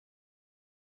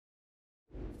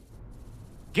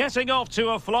Getting off to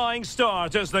a flying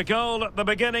start is the goal at the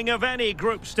beginning of any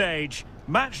group stage.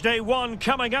 Match day 1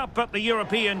 coming up at the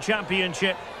European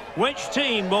Championship. Which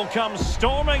team will come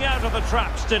storming out of the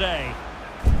traps today?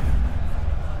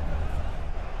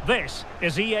 This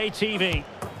is EA TV.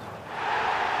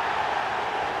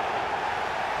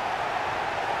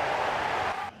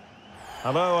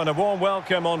 Hello and a warm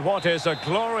welcome on what is a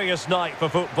glorious night for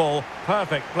football.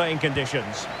 Perfect playing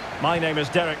conditions. My name is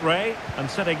Derek Ray, and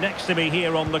sitting next to me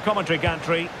here on the commentary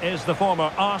gantry is the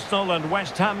former Arsenal and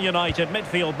West Ham United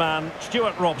midfield man,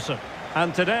 Stuart Robson.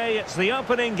 And today it's the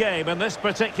opening game in this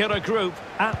particular group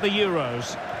at the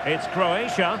Euros. It's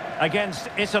Croatia against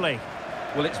Italy.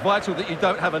 Well, it's vital that you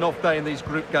don't have an off day in these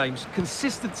group games.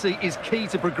 Consistency is key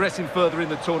to progressing further in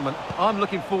the tournament. I'm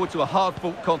looking forward to a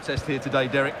hard-fought contest here today,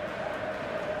 Derek.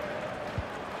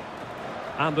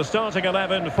 And the starting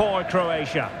 11 for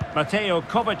Croatia. Mateo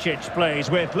Kovacic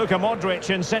plays with Luka Modric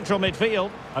in central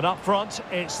midfield. And up front,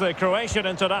 it's the Croatian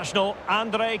international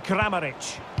Andrej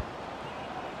Kramaric.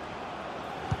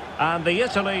 And the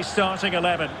Italy starting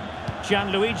 11.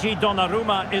 Gianluigi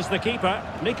Donnarumma is the keeper.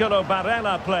 Nicolo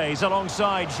Barella plays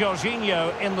alongside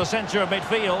Jorginho in the centre of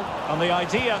midfield. And the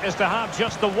idea is to have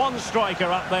just the one striker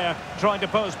up there trying to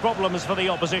pose problems for the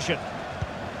opposition.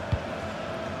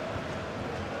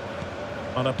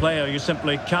 On a player you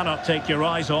simply cannot take your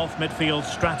eyes off, midfield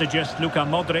strategist Luka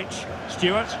Modric.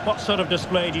 Stuart, what sort of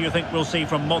display do you think we'll see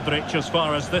from Modric as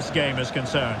far as this game is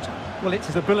concerned? Well, it's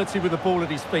his ability with the ball at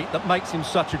his feet that makes him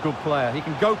such a good player. He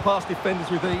can go past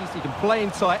defenders with ease, he can play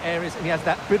in tight areas, and he has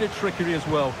that bit of trickery as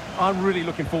well. I'm really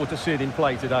looking forward to seeing him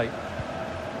play today.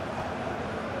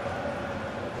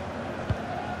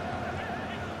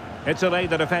 Italy,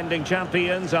 the defending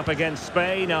champions, up against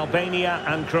Spain, Albania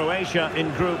and Croatia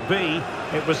in Group B.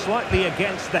 It was slightly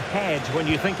against the head when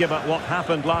you think about what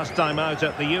happened last time out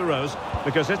at the Euros,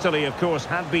 because Italy, of course,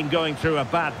 had been going through a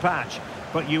bad patch.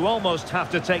 But you almost have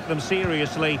to take them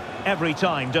seriously every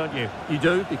time, don't you? You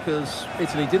do, because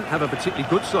Italy didn't have a particularly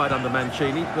good side under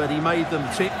Mancini, but he made them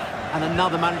tick, and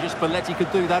another manager, Spalletti,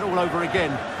 could do that all over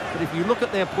again. But if you look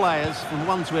at their players from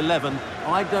 1 to 11,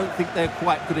 I don't think they're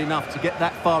quite good enough to get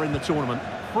that far in the tournament.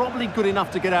 Probably good enough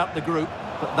to get out the group,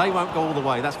 but they won't go all the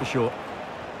way, that's for sure.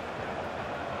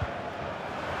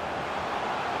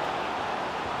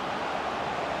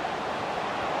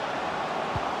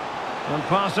 And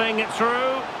passing it through.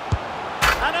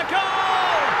 And a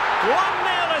goal!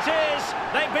 1-0 it is!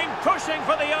 They've been pushing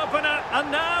for the opener, and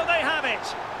now they have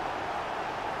it.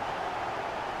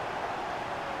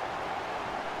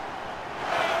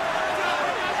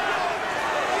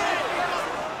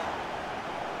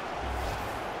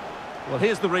 Well,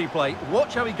 here's the replay.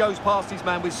 Watch how he goes past his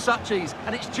man with such ease,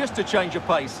 and it's just a change of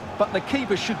pace. But the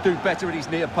keeper should do better at his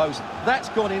near post. That's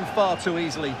gone in far too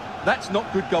easily. That's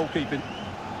not good goalkeeping.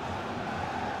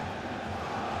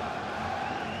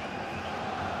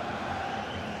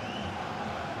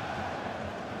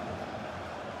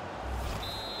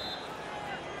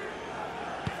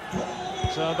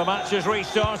 So the match has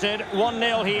restarted.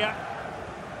 1-0 here.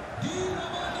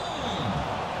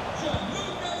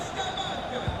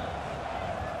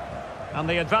 And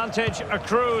the advantage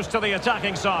accrues to the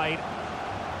attacking side.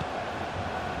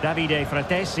 Davide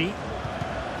Fratesi.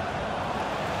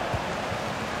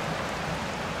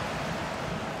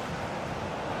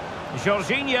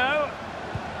 Jorginho.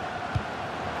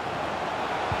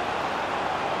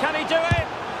 Can he do it?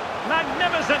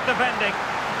 Magnificent defending.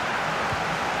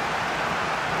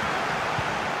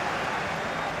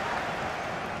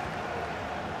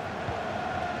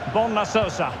 Bonna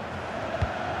Sosa.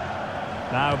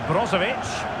 Now Brozovic.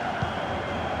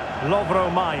 Lovro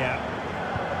Mayer.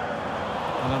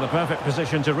 Another perfect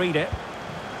position to read it.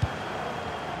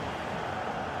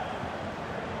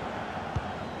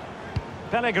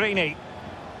 Pellegrini.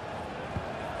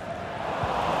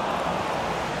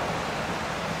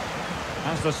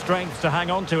 Has the strength to hang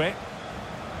on to it.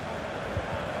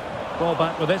 Ball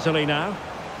back with Italy now.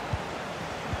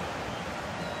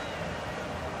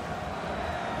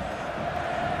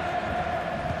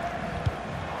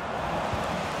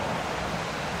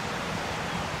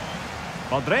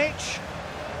 Modric.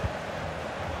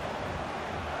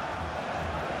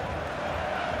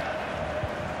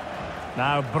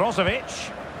 Now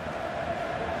Brozovic.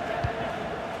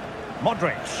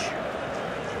 Modric.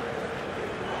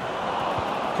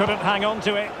 Couldn't hang on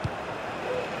to it.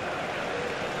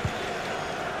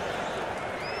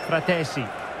 Fratesi.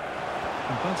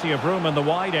 And plenty of room in the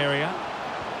wide area.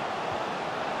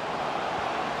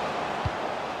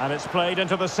 And it's played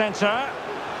into the centre.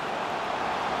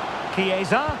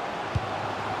 Chiesa.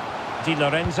 Di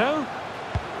Lorenzo.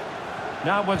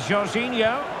 Now with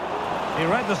Jorginho. He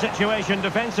read the situation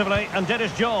defensively and did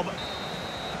his job.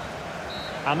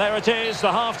 And there it is,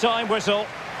 the half-time whistle.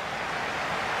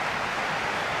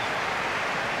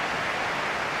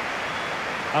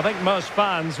 I think most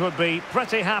fans would be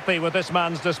pretty happy with this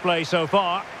man's display so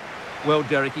far. Well,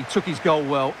 Derek, he took his goal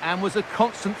well and was a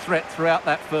constant threat throughout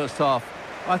that first half.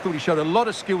 I thought he showed a lot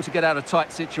of skill to get out of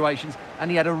tight situations, and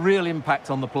he had a real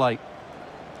impact on the plate.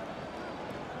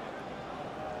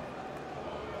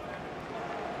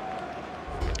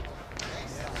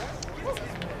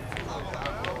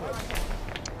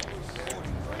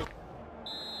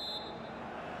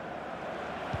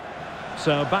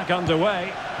 So back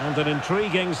underway, and an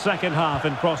intriguing second half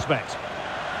in prospect.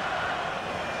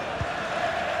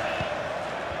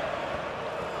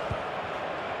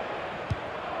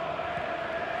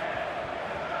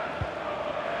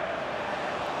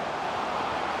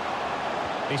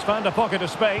 He's found a pocket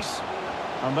of space,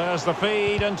 and there's the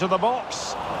feed into the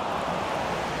box.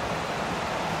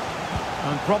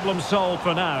 And problem solved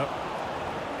for now.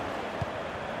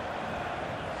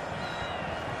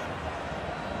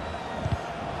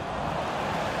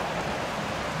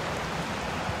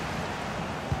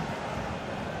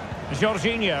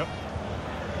 Jorginho.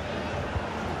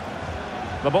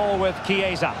 The ball with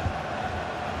Chiesa.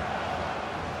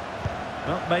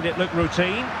 Well, made it look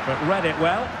routine, but read it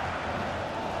well.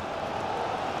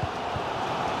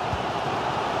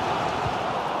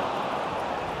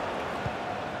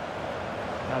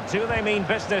 Now, do they mean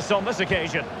business on this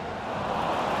occasion?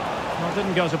 Well,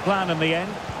 didn't go to plan in the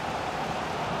end.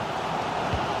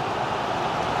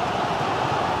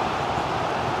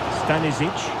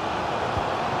 Stanisic.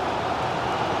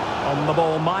 On the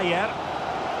ball, Maier.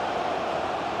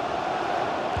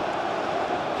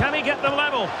 Can he get them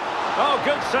level? Oh,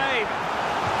 good save.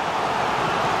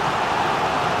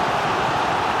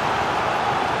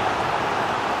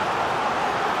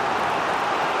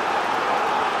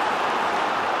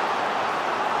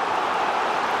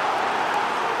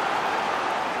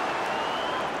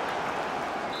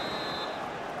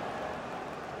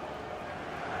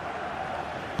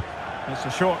 It's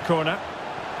a short corner.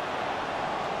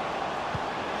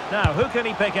 Now, who can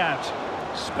he pick out?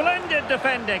 Splendid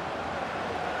defending.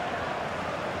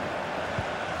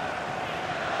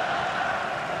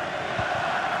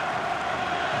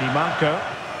 Di Marco.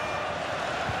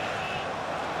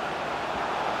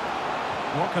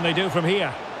 What can they do from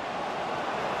here?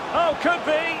 Oh, could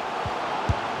be.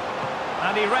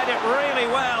 And he read it really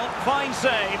well. Fine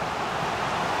save.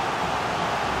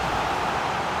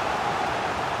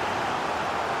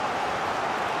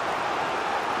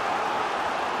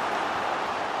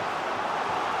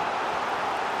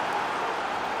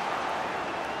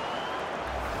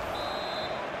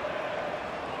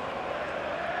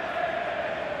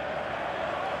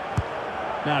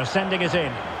 Now sending it in.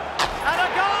 And a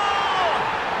goal!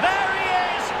 There he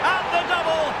is at the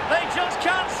double. They just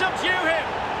can't subdue him.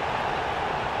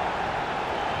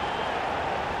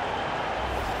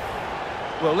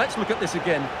 Well, let's look at this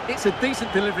again. It's a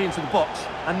decent delivery into the box,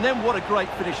 and then what a great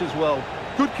finish as well.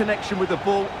 Good connection with the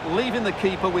ball, leaving the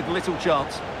keeper with little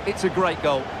chance. It's a great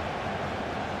goal.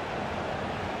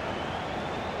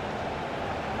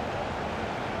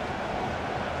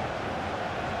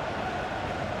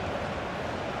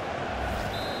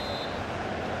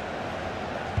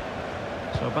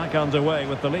 So back underway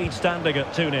with the lead standing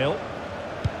at 2-0.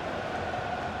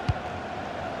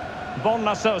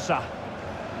 Bonna Sosa.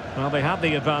 Well, they have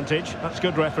the advantage. That's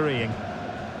good refereeing.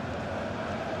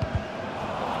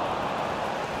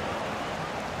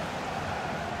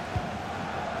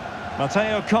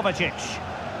 Mateo Kovacic.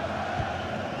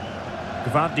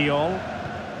 Gvardiol.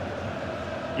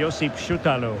 Josip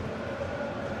Šutalo.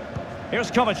 Here's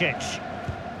Kovacic.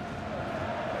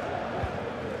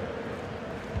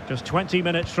 Just 20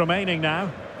 minutes remaining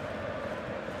now.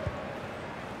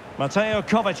 Mateo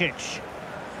Kovacic.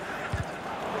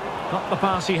 Not the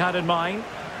pass he had in mind.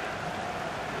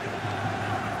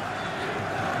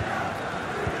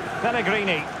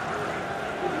 Pellegrini.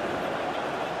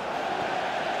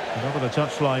 And over the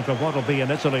touchline for what will be an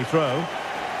Italy throw.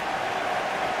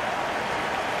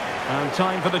 And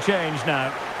time for the change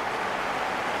now.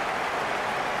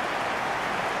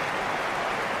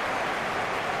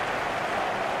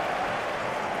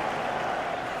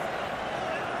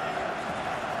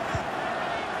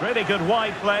 Really good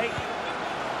wide play.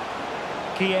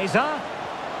 Chiesa.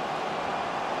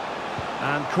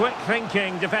 And quick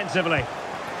thinking defensively.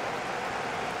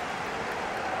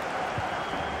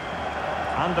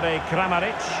 Andrej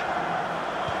Kramaric.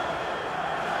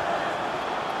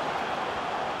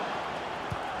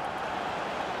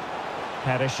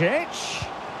 Perisic.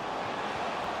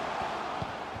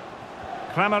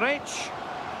 Kramaric.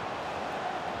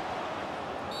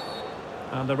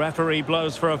 And the referee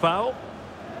blows for a foul.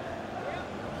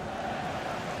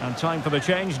 And time for the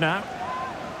change now.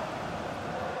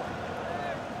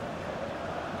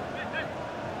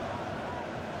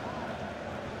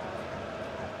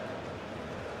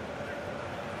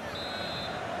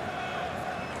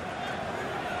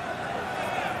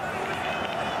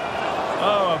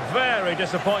 Oh, a very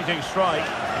disappointing strike.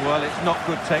 Well, it's not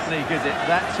good technique, is it?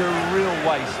 That's a real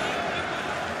waste.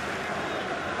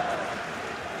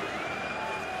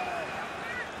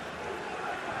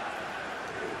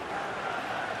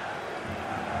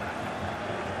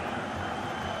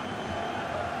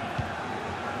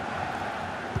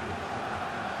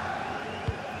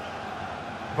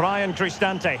 Brian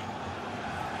Cristante.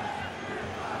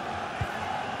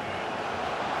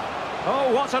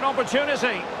 Oh, what an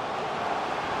opportunity.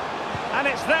 And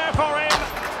it's there for him.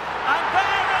 And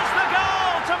there is the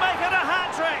goal to make it a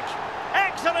hat-trick.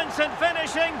 Excellence in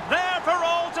finishing, there for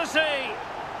all to see.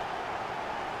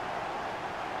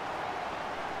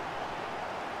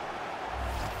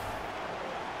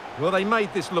 Well, they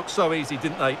made this look so easy,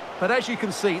 didn't they? But as you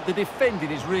can see, the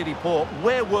defending is really poor.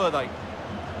 Where were they?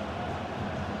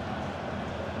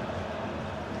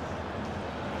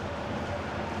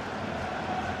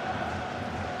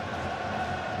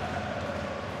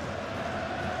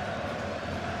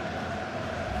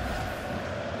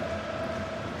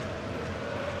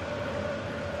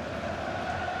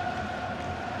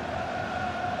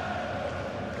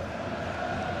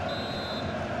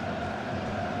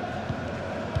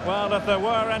 Well, if there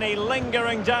were any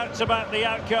lingering doubts about the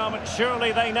outcome,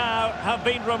 surely they now have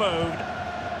been removed.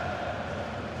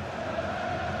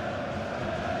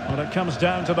 Well, it comes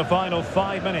down to the final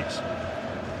 5 minutes.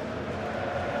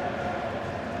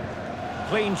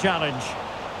 Clean challenge.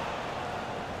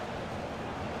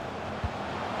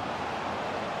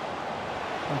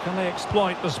 And can they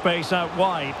exploit the space out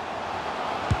wide?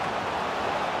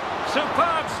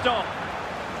 Superb stop.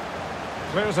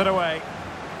 Clears it away.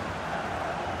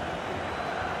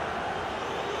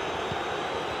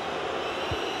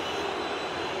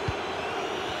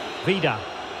 Vida.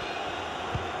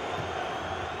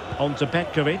 On to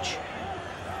Petkovic.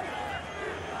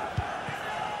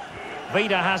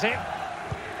 Vida has it.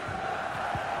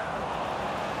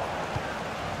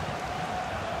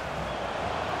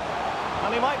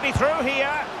 And he might be through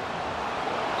here.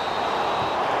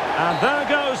 And there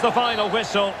goes the final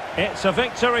whistle. It's a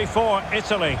victory for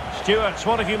Italy. Stuart,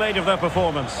 what have you made of their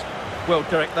performance? Well,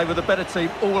 Derek, they were the better team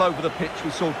all over the pitch.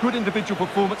 We saw good individual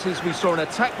performances. We saw an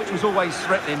attack which was always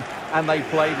threatening, and they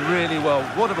played really well.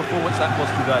 What a performance that was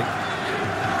today.